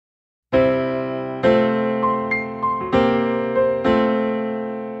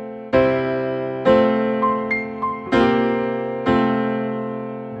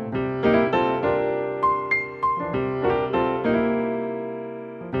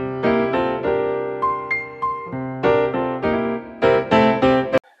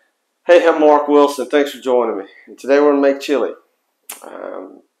Hey, I'm Mark Wilson. Thanks for joining me. And today we're going to make chili.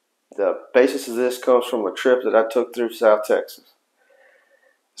 The basis of this comes from a trip that I took through South Texas.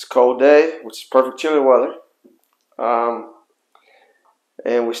 It's a cold day, which is perfect chili weather.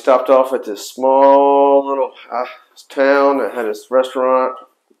 And we stopped off at this small little town that had this restaurant.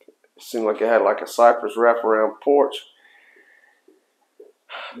 It seemed like it had like a cypress wraparound porch.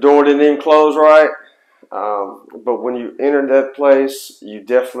 Door didn't even close right. But when you entered that place, you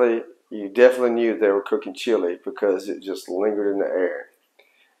definitely knew they were cooking chili because it just lingered in the air.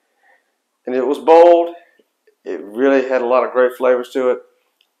 And it was bold. It really had a lot of great flavors to it.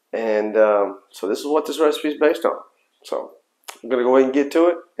 And so this is what this recipe is based on. So I'm going to go ahead and get to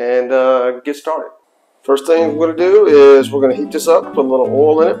it and get started. First thing we're going to do is we're going to heat this up, put a little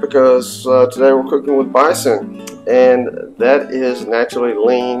oil in it because today we're cooking with bison. And that is naturally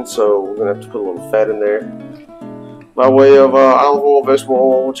lean, so we're going to have to put a little fat in there. By way of olive oil, vegetable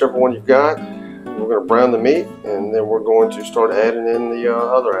oil, whichever one you've got. We're going to brown the meat, and then we're going to start adding in the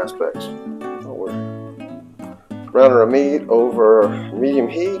other aspects. We're browning our meat over medium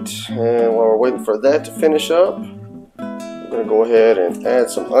heat, and while we're waiting for that to finish up, we're going to go ahead and add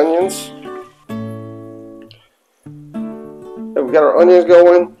some onions. Okay, we got our onions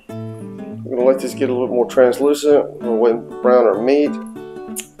going. We're going to let this get a little more translucent. We're waiting to brown our meat.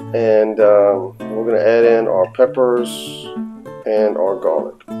 And we're going to add in our peppers and our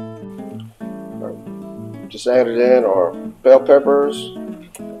garlic. Just added in our bell peppers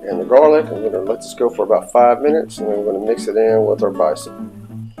and the garlic. I'm going to let this go for about 5 minutes, and then we're going to mix it in with our bison.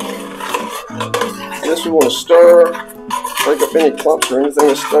 This we want to stir, break up any clumps or anything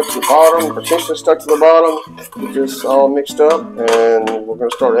that's stuck to the bottom, potentially stuck to the bottom. Get this all mixed up, and we're going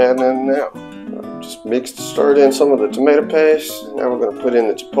to start adding in now. Just stirred in some of the tomato paste. Now we're going to put in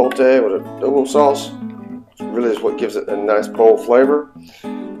the chipotle with adobo sauce. It really is what gives it a nice bold flavor.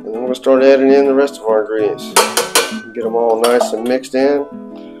 And then we're going to start adding in the rest of our ingredients. Get them all nice and mixed in.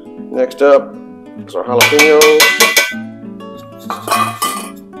 Next up is our jalapenos.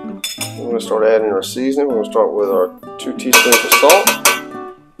 We're going to start adding our seasoning. We're going to start with our 2 teaspoons of salt,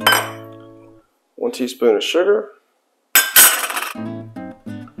 1 teaspoon of sugar,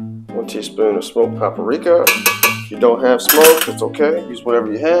 1 teaspoon of smoked paprika. If you don't have smoke, it's okay. Use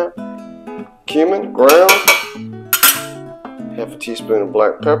whatever you have. Cumin, ground. Half a teaspoon of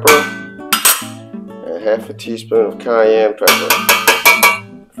black pepper. And half a teaspoon of cayenne pepper.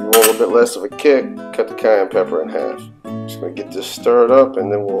 If you want a little bit less of a kick, cut the cayenne pepper in half. Just going to get this stirred up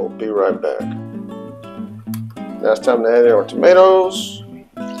and then we'll be right back. Now it's time to add in our tomatoes.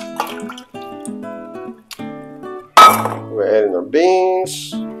 We're adding our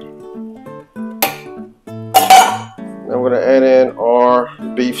beans. Now we're going to add in our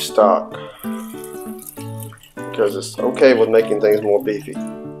beef stock because it's okay with making things more beefy.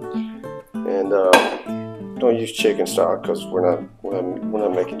 And don't use chicken stock because we're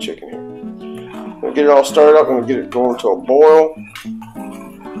not making chicken here. We'll get it all started up and we'll get it going to a boil.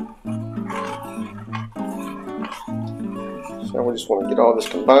 So now we just want to get all this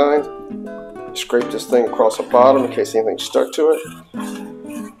combined. Scrape this thing across the bottom in case anything's stuck to it.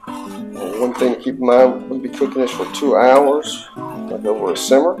 One thing to keep in mind, we'll be cooking this for 2 hours, like over a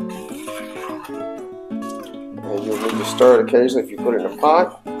simmer. And you'll need to stir it occasionally if you put it in a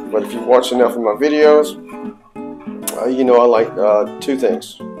pot. But if you watch enough of my videos, you know I like 2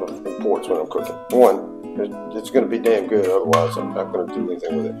 things important when I'm cooking. One, it's going to be damn good, otherwise I'm not going to do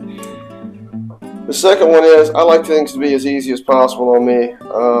anything with it. The second one is, I like things to be as easy as possible on me.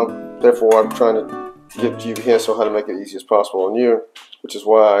 Therefore, I'm trying to give you hints on how to make it easy as possible on you. Which is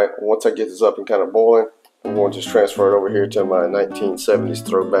why, once I get this up and kind of boiling, I'm going to just transfer it over here to my 1970s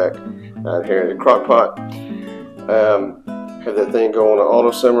throwback out here in the crock pot. Have that thing go on an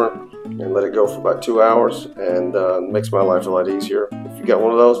auto simmer and let it go for about 2 hours, and makes my life a lot easier. If you got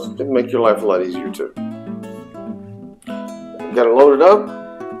one of those, it'll make your life a lot easier too. Got it loaded up.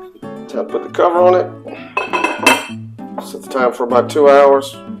 Time to put the cover on it. Set the time for about 2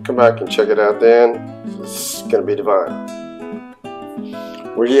 hours. Come back and check it out then. It's going to be divine.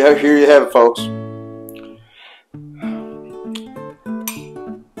 Here you have it, folks.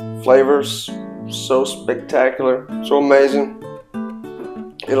 Flavors so spectacular, so amazing.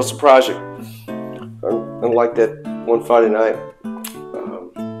 It'll surprise you. Unlike that one Friday night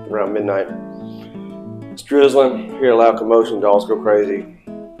around midnight, it's drizzling. Hear a loud commotion, dogs go crazy.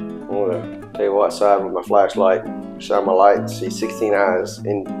 I'm gonna take a outside with my flashlight, shine my light, and see 16 eyes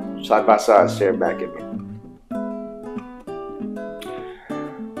in side by side staring back at me.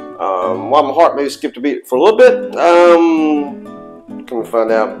 While my heart maybe skipped a beat for a little bit, come to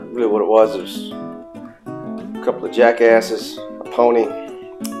find out really what it was a couple of jackasses, a pony,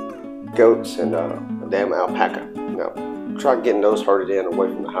 goats and a damn alpaca. Now, try getting those herded in away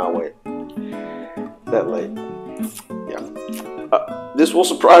from the highway that late. Yeah. This will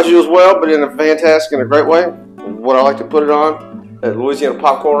surprise you as well, but in a fantastic and a great way. What I like to put it on, Louisiana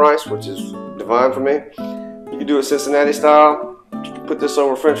popcorn rice, which is divine for me. You can do it Cincinnati style. You can put this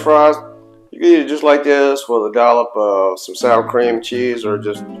over French fries. You can eat it just like this with a dollop of some sour cream, cheese, or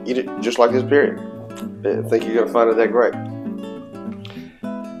just eat it just like this, period. I think you're going to find it that great.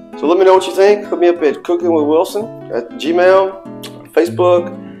 So let me know what you think. Hit me up at CookinwithWilson at Gmail, Facebook,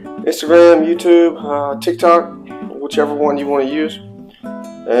 Instagram, YouTube, TikTok, whichever one you want to use.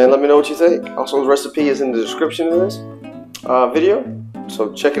 And let me know what you think. Also, the recipe is in the description of this video,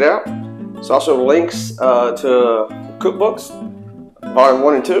 so check it out. There's also links to cookbooks, volume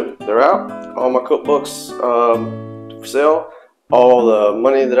 1 and 2. They're out. All my cookbooks for sale. All the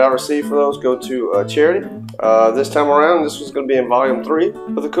money that I receive for those go to charity. This time around, this was going to be in volume 3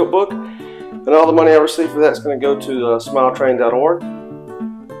 of the cookbook. And all the money I receive for that is going to go to smiletrain.org.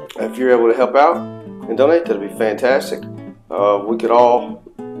 If you're able to help out and donate, that'd be fantastic. We could all,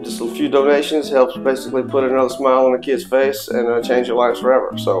 just a few donations helps basically put another smile on a kid's face and change their lives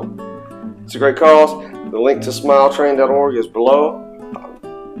forever. So it's a great cause. The link to smiletrain.org is below.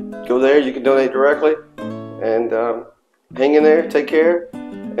 Go there, you can donate directly. And hang in there, take care,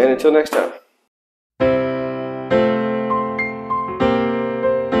 and until next time.